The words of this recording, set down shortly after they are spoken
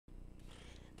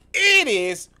It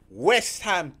is West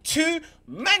Ham 2,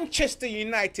 Manchester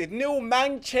United 0.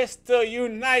 Manchester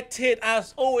United,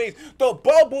 as always, the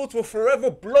bubbles were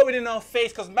forever blowing in our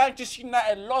face because Manchester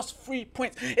United lost 3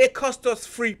 points. It cost us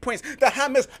 3 points. The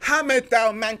Hammers hammered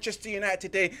down Manchester United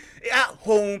today at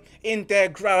home in their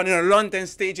ground in a London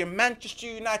stadium. Manchester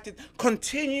United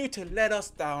continue to let us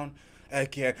down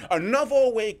again. Another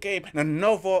away game and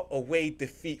another away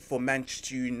defeat for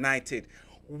Manchester United.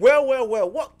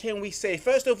 Well, what can we say?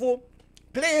 First of all,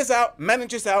 players out,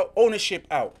 managers out, ownership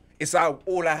out. It's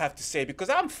all I have to say because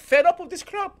I'm fed up with this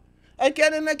club.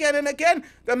 Again and again and again.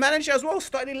 The manager as well,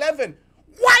 starting 11.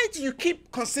 Why do you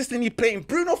keep consistently playing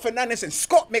Bruno Fernandes and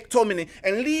Scott McTominay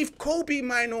and leave Kobbie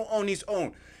Mainoo on his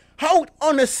own? How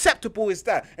unacceptable is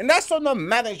that? And that's on the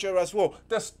manager as well.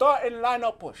 The starting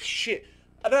lineup was shit.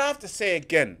 I don't have to say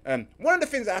again. One of the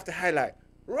things I have to highlight,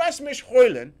 Rasmus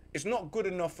Højlund is not good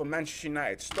enough for Manchester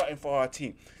United starting for our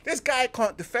team. This guy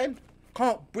can't defend,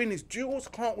 can't win his duels,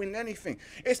 can't win anything.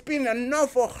 It's been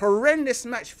another horrendous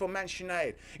match for Manchester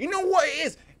United. You know what it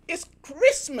is? It's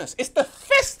Christmas. It's the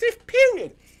festive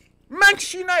period.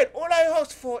 Manchester United, all I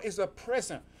asked for is a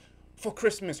present for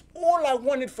Christmas. All I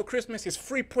wanted for Christmas is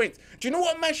 3 points. Do you know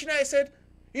what Manchester United said?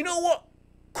 You know what?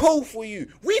 Cool for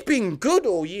you. We've been good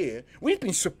all year. We've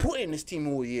been supporting this team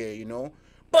all year, you know.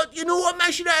 But you know what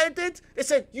Manchester United did? They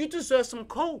said, you deserve some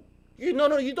coal. You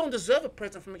don't deserve a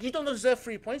present from me. You don't deserve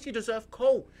 3 points. You deserve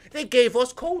coal. They gave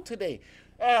us coal today.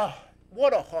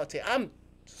 What a heartache. I'm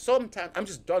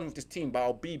just done with this team, but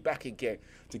I'll be back again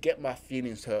to get my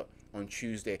feelings hurt on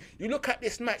Tuesday. You look at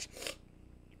this match,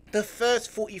 the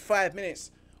first 45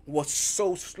 minutes was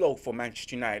so slow for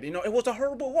Manchester United. You know, it was a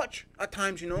horrible watch at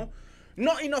times, you know.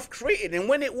 Not enough created, and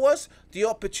when it was, the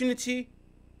opportunity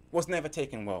was never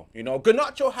taken well. You know,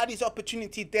 Garnacho had his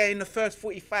opportunity there in the first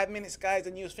 45 minutes, guys,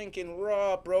 and you was thinking,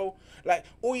 raw, bro. Like,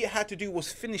 all you had to do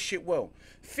was finish it well.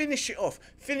 Finish it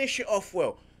off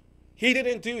well. He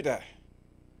didn't do that.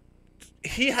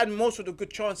 He had most of the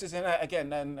good chances, and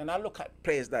I look at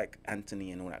players like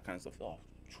Anthony and all that kind of stuff. Oh,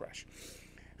 trash.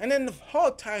 And then the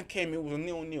hard time came, it was a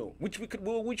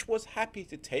 0-0, which was happy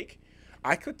to take.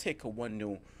 I could take a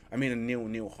 1-0. I mean, a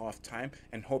 0-0 half-time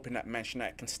and hoping that Manchester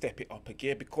United can step it up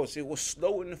again because it was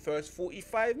slow in the first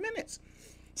 45 minutes.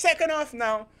 Second half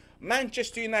now,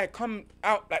 Manchester United come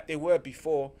out like they were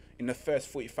before in the first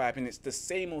 45 minutes. The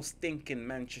same old stinking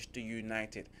Manchester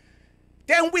United.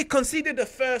 Then we conceded the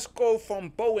first goal from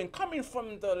Bowen coming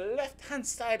from the left-hand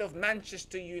side of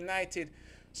Manchester United.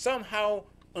 Somehow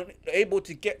able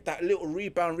to get that little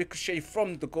rebound ricochet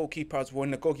from the goalkeeper as well.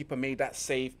 And the goalkeeper made that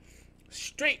save.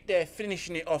 Straight there,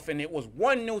 finishing it off, and it was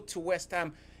 1-0 to West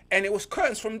Ham, and it was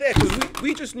curtains from there because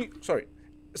we just knew.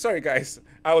 Sorry guys,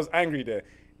 I was angry there.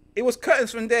 It was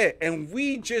curtains from there, and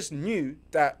we just knew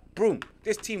that boom,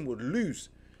 this team would lose,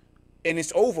 and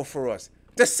it's over for us.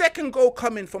 The second goal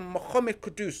coming from Mohamed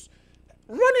Kudus,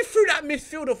 running through that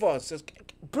midfield of us,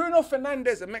 Bruno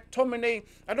Fernandes and McTominay.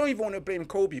 I don't even want to blame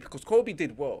Kobbie because Kobbie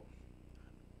did well.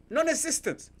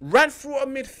 Non-existence. Ran through our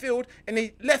midfield and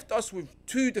he left us with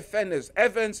two defenders,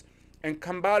 Evans and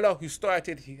Kambala, who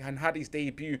started and had his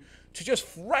debut, to just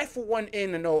rifle one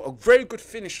in and a very good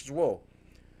finish as well.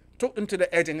 Took them to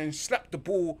the edge and then slapped the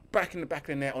ball back in the back of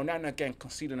the net, and then again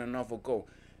conceding another goal.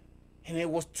 And it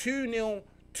was 2-0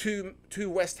 to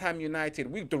West Ham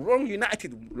United. The wrong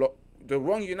United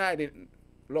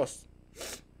lost.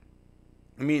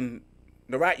 I mean,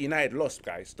 the right United lost,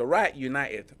 guys. The right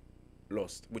United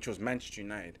lost, which was Manchester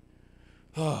United.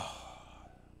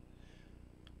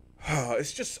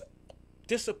 It's just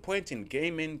disappointing,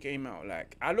 game in, game out.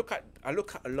 Like I look at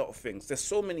a lot of things. There's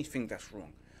so many things that's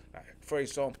wrong. Like, for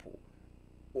example,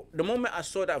 the moment I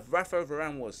saw that Rafa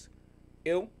Varane was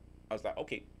ill, I was like,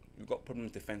 okay, we've got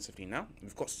problems defensively now.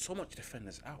 We've got so much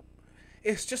defenders out.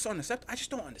 It's just unacceptable. I just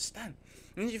don't understand.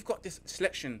 And then you've got this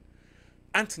selection,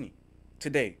 Anthony,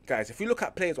 today, guys. If we look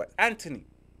at players like Anthony,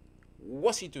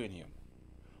 what's he doing here?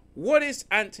 What is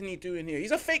Anthony doing here?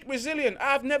 He's a fake Brazilian.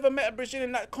 I've never met a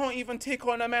Brazilian that can't even take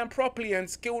on a man properly and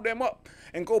skill them up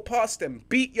and go past them.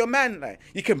 Beat your man. Like,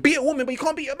 you can beat a woman, but you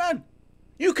can't beat a man.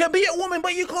 You can beat a woman,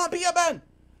 but you can't beat a man.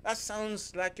 That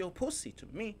sounds like your pussy to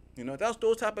me. You know, that's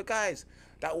those type of guys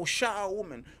that will shout at a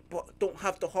woman, but don't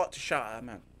have the heart to shout at a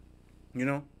man. You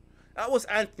know? That was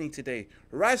Anthony today.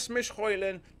 Rasmus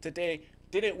Højlund today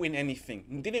didn't win anything.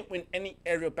 He didn't win any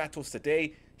aerial battles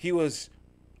today. He was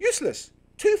useless.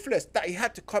 Toothless that he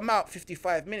had to come out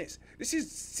 55 minutes. This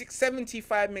is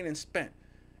 75 million spent.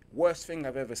 Worst thing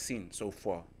I've ever seen so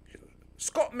far.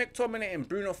 Scott McTominay and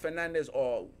Bruno Fernandes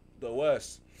are the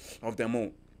worst of them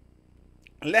all.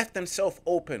 Left himself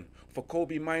open for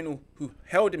Kobbie Mainoo, who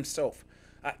held himself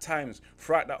at times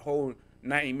throughout that whole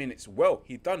 90 minutes well.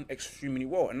 He done extremely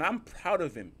well, and I'm proud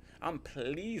of him. I'm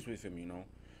pleased with him, you know.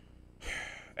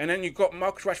 And then you got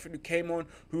Marcus Rashford, who came on,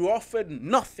 who offered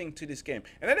nothing to this game.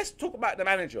 And then let's talk about the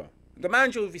manager. The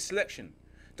manager with his selection.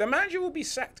 The manager will be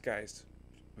sacked, guys,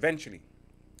 eventually.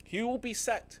 He will be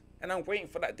sacked, and I'm waiting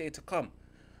for that day to come.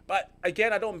 But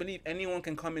again, I don't believe anyone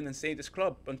can come in and save this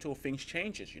club until things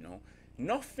changes, you know.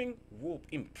 Nothing will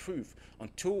improve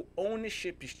until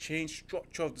ownership is changed,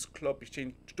 structure of this club is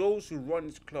changed. Those who run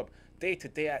this club,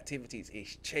 day-to-day activities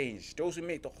is changed. Those who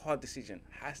make the hard decision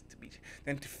has to be,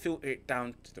 then to filter it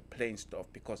down to the plain stuff.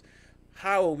 Because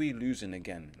how are we losing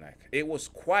again? Like, it was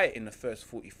quiet in the first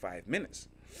 45 minutes.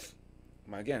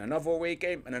 But again, another away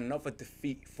game and another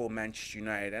defeat for Manchester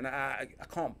United, and I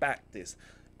can't back this.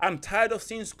 I'm tired of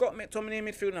seeing Scott McTominay in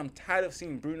midfield, and I'm tired of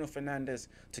seeing Bruno Fernandes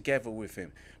together with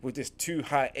him, with this 2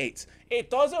 high 8s.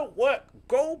 It doesn't work.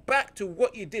 Go back to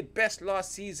what you did best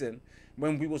last season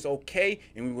when we was okay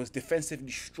and we was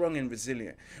defensively strong and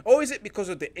resilient. Or is it because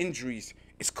of the injuries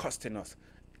it's costing us?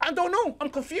 I don't know. I'm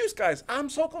confused, guys. I'm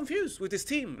so confused with this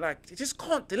team. Like, it just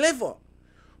can't deliver.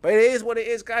 But it is what it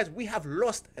is, guys. We have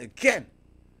lost again.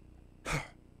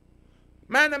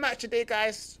 Man of the match today,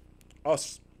 guys.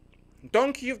 Us.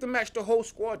 Donkey of the match, the whole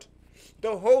squad.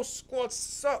 The whole squad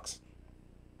sucks.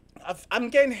 I'm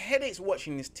getting headaches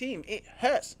watching this team. It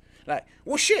hurts. Like,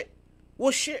 well, shit. Well,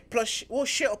 shit plus well,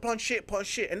 shit upon shit upon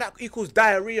shit. And that equals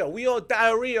diarrhea. We are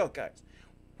diarrhea, guys.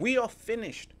 We are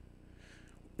finished.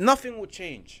 Nothing will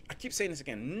change. I keep saying this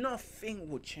again. Nothing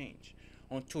will change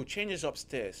until changes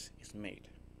upstairs is made.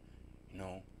 You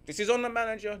know, this is on the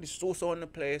manager. This is also on the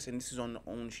players. And this is on the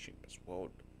ownership as well.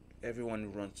 Everyone who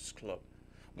runs this club.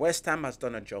 West Ham has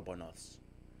done a job on us,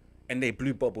 and they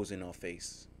blew bubbles in our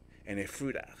face, and they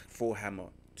threw that full hammer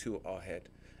to our head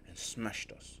and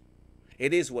smashed us.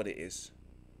 It is what it is.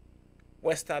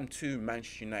 West Ham 2,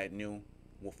 Manchester United 0.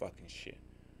 What fucking shit.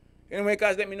 Anyway,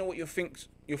 guys, let me know what your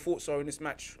thoughts are in this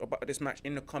match, about this match,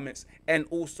 in the comments, and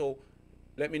also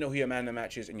let me know who your man of the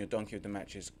match is and your donkey of the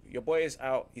match is. Your boy is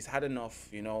out. He's had enough.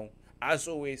 You know, as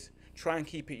always, try and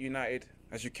keep it united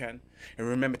as you can, and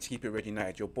remember to keep it red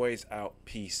united. Your boy is out.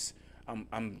 Peace.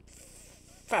 I'm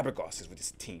flabbergasted with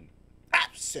this team.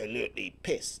 Absolutely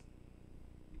pissed.